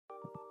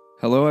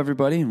Hello,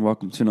 everybody, and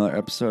welcome to another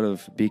episode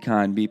of Be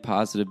Kind, Be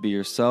Positive, Be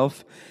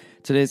Yourself.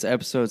 Today's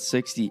episode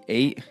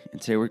 68, and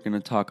today we're going to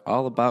talk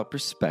all about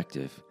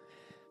perspective.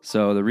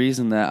 So the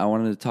reason that I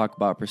wanted to talk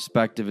about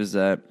perspective is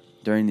that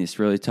during these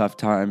really tough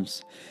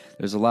times,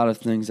 there's a lot of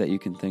things that you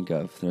can think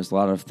of. There's a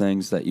lot of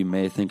things that you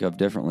may think of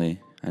differently.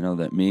 I know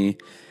that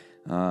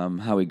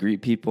how we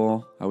greet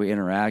people, how we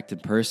interact in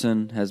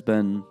person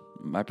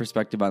my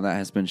perspective on that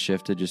has been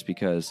shifted just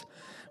because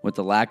with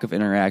the lack of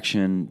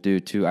interaction due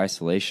to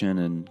isolation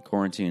and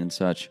quarantine and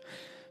such,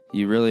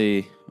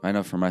 I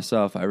know for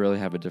myself, I really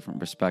have a different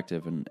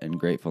perspective and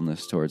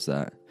gratefulness towards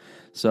that.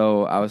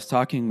 So I was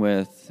talking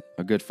with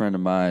a good friend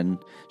of mine,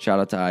 shout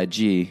out to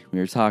IG. We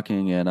were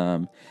talking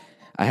and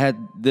I had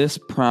this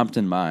prompt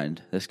in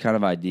mind, this kind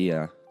of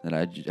idea that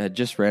I had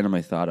just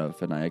randomly thought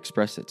of, and I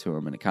expressed it to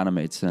him and it kind of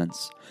made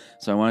sense.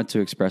 So I wanted to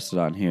express it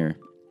on here.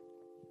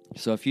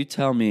 So if you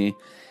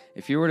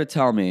were to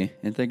tell me,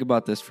 and think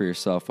about this for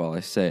yourself while I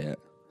say it,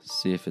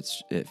 see if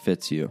it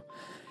fits you.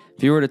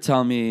 If you were to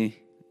tell me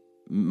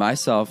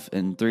myself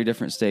in 3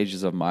 different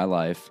stages of my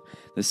life,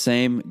 the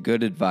same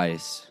good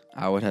advice,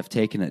 I would have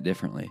taken it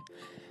differently.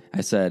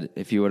 I said,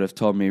 if you would have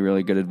told me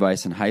really good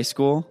advice in high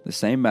school, the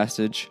same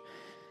message,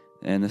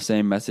 and the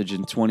same message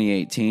in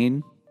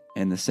 2018,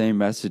 and the same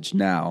message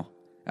now,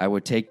 I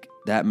would take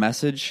that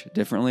message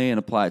differently and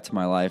apply it to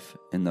my life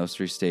in those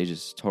 3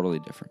 stages totally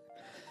different.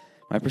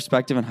 My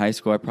perspective in high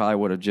school, I probably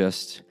would have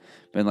just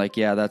been like,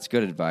 yeah, that's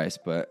good advice,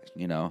 but,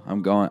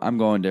 I'm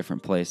going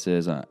different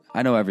places.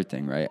 I know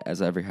everything, right,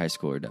 as every high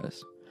schooler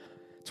does.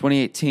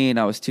 2018,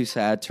 I was too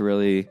sad to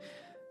really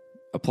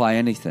apply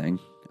anything.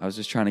 I was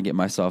just trying to get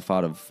myself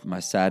out of my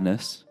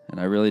sadness, and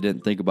I really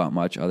didn't think about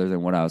much other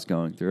than what I was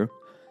going through.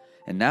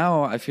 And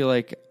now I feel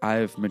like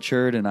I've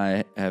matured and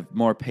I have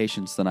more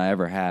patience than I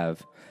ever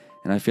have,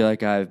 and I feel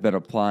like I've been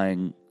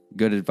applying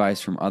good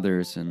advice from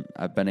others, and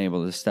I've been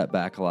able to step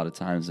back a lot of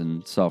times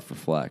and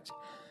self-reflect.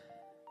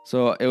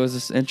 So it was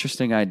this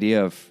interesting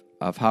idea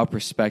of how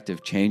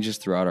perspective changes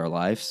throughout our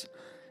lives.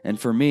 And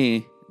for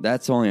me,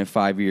 that's only a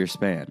 5-year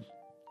span,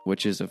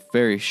 which is a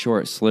very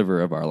short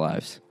sliver of our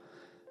lives.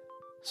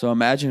 So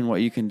imagine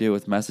what you can do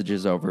with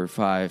messages over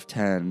 5,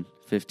 10,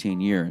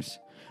 15 years.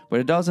 But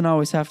it doesn't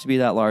always have to be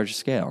that large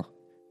scale.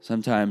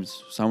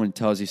 Sometimes someone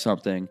tells you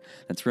something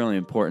that's really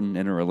important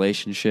in a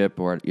relationship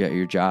or at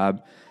your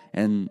job,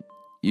 and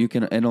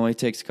it only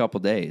takes a couple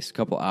days, a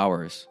couple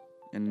hours,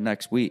 and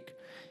next week,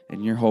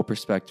 and your whole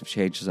perspective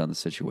changes on the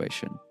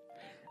situation.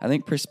 I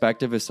think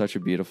perspective is such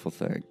a beautiful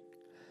thing.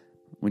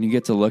 When you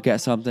get to look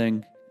at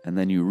something and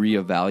then you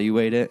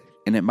reevaluate it,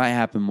 and it might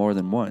happen more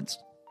than once.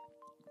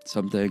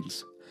 Some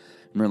things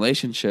in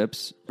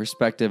relationships,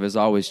 perspective is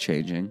always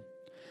changing.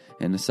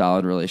 In a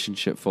solid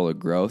relationship full of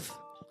growth,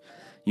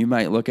 you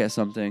might look at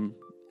something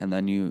and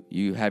then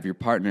you have your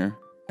partner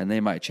and they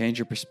might change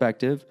your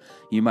perspective.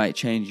 You might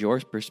change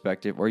your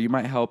perspective, or you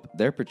might help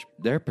their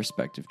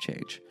perspective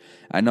change.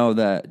 I know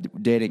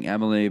that dating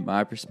Emily,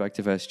 my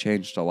perspective has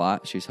changed a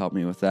lot. She's helped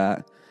me with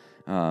that.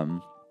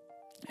 And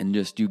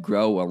just you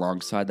grow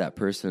alongside that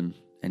person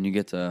and you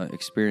get to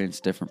experience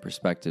different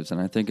perspectives.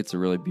 And I think it's a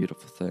really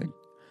beautiful thing.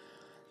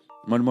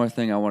 One more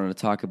thing I wanted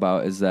to talk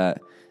about is that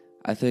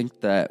I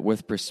think that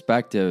with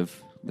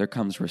perspective, there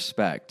comes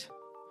respect.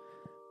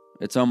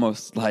 It's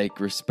almost like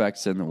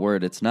respect's in the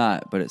word. It's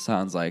not, but it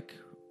sounds like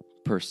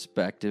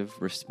perspective,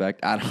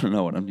 respect. I don't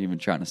know what I'm even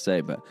trying to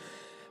say, but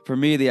for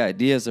me, the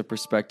ideas of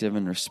perspective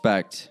and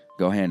respect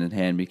go hand in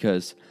hand,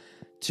 because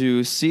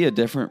to see a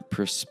different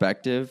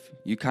perspective,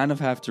 you kind of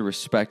have to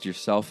respect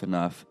yourself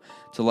enough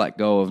to let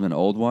go of an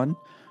old one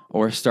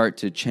or start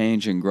to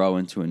change and grow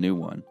into a new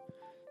one.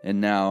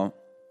 And now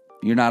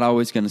you're not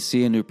always going to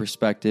see a new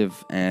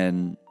perspective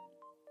and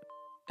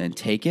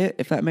take it,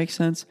 if that makes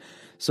sense.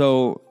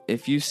 So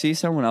if you see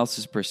someone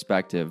else's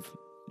perspective,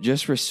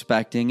 just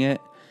respecting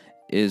it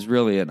is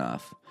really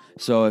enough.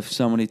 So if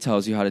somebody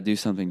tells you how to do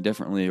something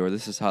differently, or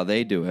this is how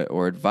they do it,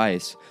 or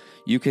advice,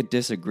 you could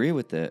disagree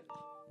with it,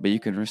 but you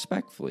can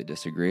respectfully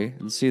disagree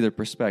and see their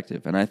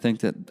perspective. And I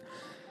think that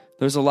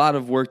there's a lot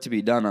of work to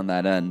be done on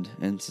that end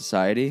in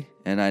society,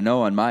 and I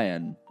know on my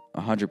end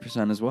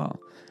 100% as well.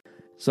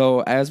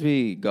 So as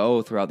we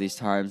go throughout these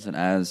times, and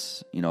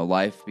as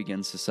life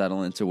begins to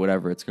settle into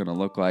whatever it's going to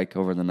look like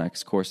over the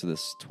next course of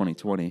this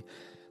 2020,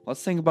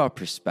 let's think about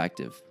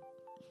perspective.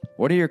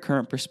 What are your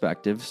current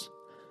perspectives?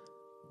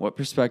 What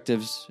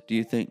perspectives do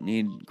you think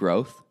need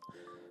growth?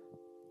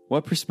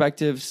 What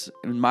perspectives,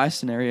 in my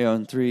scenario,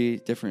 in 3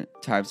 different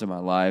times of my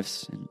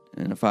lives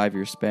in a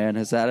 5-year span,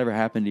 has that ever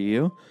happened to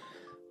you?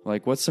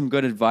 Like, what's some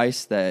good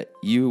advice that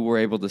you were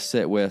able to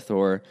sit with,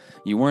 or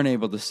you weren't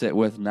able to sit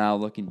with now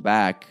looking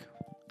back?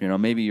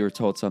 Maybe you were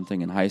told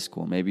something in high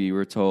school. Maybe you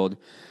were told,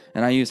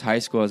 and I use high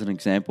school as an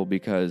example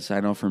because I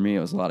know for me it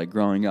was a lot of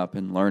growing up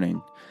and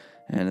learning,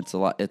 and it's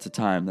a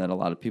time that a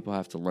lot of people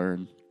have to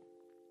learn.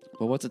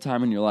 But what's a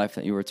time in your life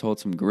that you were told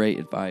some great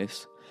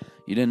advice?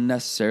 You didn't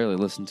necessarily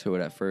listen to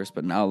it at first,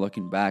 but now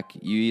looking back,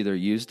 you either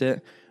used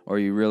it or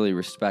you really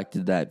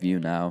respected that view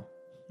now.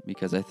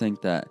 Because I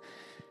think that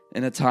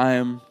in a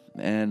time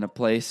in a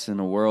place in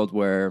a world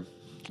where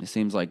it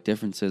seems like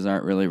differences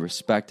aren't really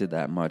respected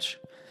that much.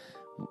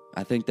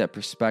 I think that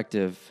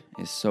perspective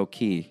is so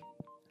key.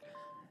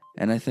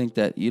 And I think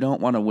that you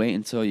don't want to wait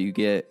until you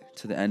get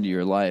to the end of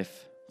your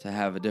life to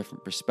have a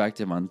different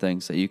perspective on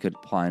things that you could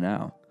apply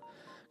now.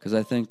 Because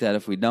I think that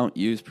if we don't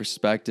use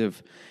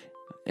perspective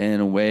in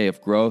a way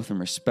of growth and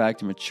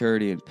respect and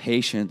maturity and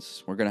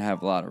patience, we're going to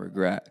have a lot of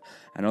regret.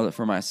 I know that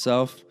for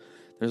myself,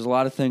 there's a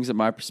lot of things that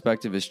my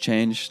perspective has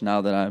changed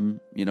now that I'm,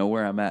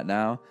 where I'm at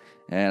now.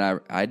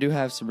 And I do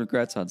have some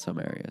regrets on some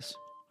areas.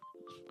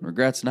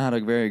 Regret's not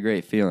a very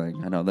great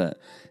feeling. I know that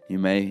you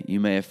may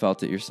have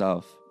felt it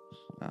yourself.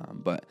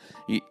 But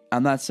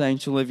I'm not saying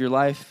to live your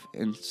life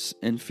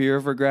in fear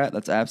of regret.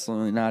 That's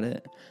absolutely not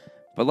it.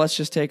 But let's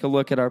just take a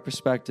look at our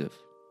perspective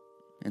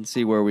and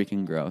see where we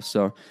can grow.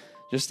 So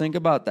just think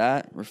about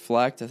that.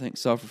 Reflect. I think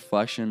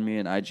self-reflection, me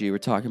and IG were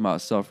talking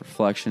about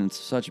self-reflection. It's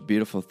such a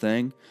beautiful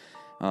thing.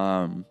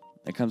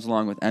 It comes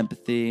along with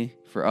empathy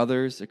for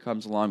others. It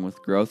comes along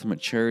with growth and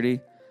maturity.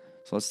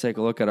 So let's take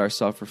a look at our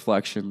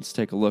self-reflection. Let's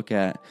take a look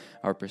at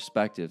our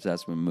perspectives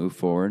as we move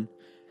forward.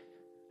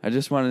 I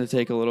just wanted to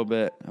take a little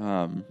bit,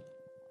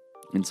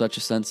 in such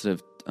a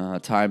sensitive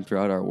time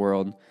throughout our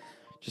world,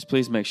 just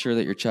please make sure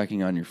that you're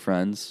checking on your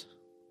friends.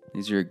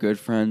 These are your good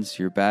friends,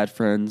 your bad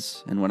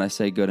friends, and when I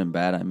say good and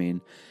bad, I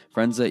mean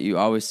friends that you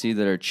always see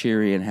that are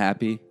cheery and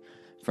happy,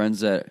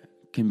 friends that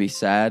can be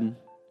sad,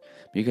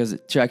 because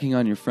checking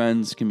on your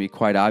friends can be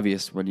quite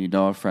obvious when you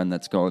know a friend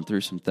that's going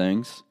through some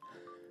things.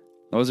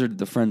 Those are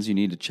the friends you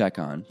need to check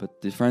on,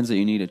 but the friends that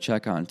you need to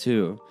check on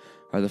too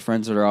are the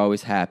friends that are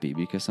always happy,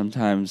 because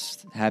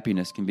sometimes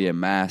happiness can be a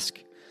mask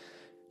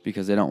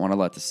because they don't want to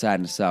let the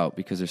sadness out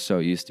because they're so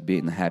used to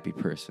being the happy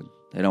person.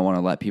 They don't want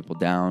to let people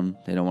down.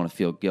 They don't want to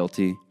feel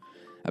guilty.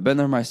 I've been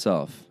there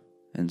myself.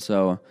 And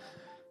so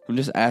I'm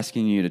just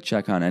asking you to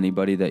check on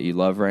anybody that you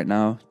love right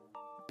now.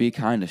 Be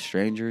kind to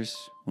strangers.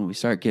 When we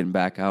start getting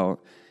back out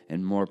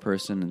and more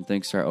person and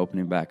things start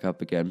opening back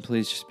up again,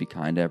 please just be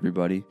kind to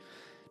everybody.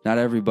 Not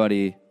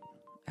everybody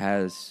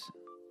has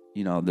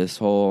this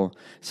whole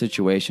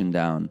situation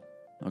down,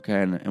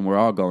 okay? And we're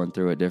all going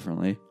through it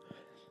differently.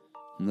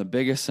 And the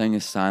biggest thing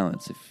is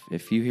silence.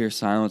 If you hear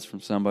silence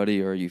from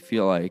somebody or you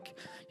feel like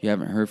you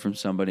haven't heard from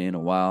somebody in a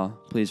while,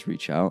 please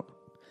reach out.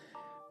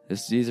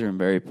 This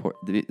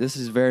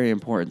is very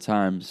important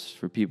times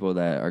for people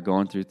that are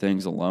going through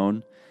things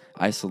alone.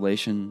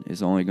 Isolation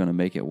is only going to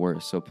make it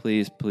worse. So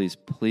please, please,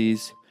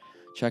 please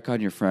check on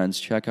your friends,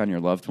 check on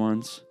your loved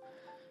ones,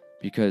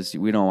 because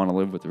we don't want to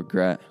live with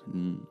regret,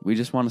 and we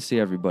just want to see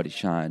everybody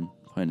shine,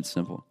 plain and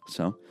simple.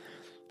 So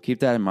keep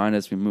that in mind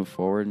as we move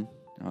forward.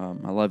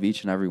 I love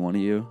each and every one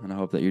of you, and I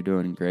hope that you're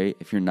doing great.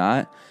 If you're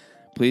not,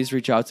 please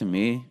reach out to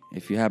me.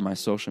 If you have my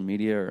social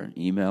media or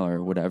email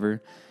or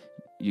whatever,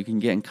 you can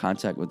get in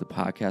contact with the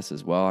podcast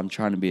as well. I'm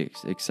trying to be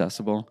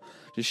accessible.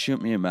 Just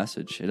shoot me a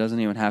message. It doesn't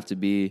even have to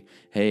be,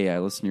 hey, I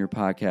listen to your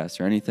podcast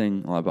or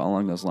anything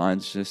along those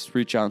lines. Just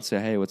reach out and say,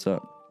 hey, what's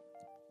up?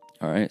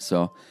 All right,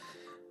 so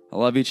I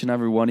love each and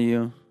every one of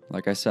you.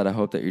 Like I said, I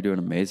hope that you're doing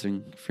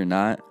amazing. If you're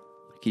not,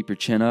 keep your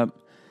chin up.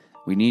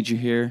 We need you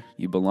here.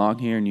 You belong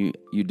here, and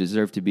you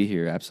deserve to be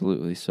here,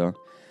 absolutely. So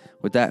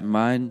with that in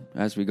mind,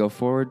 as we go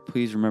forward,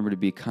 please remember to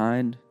be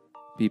kind,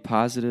 be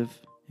positive,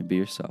 and be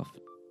yourself.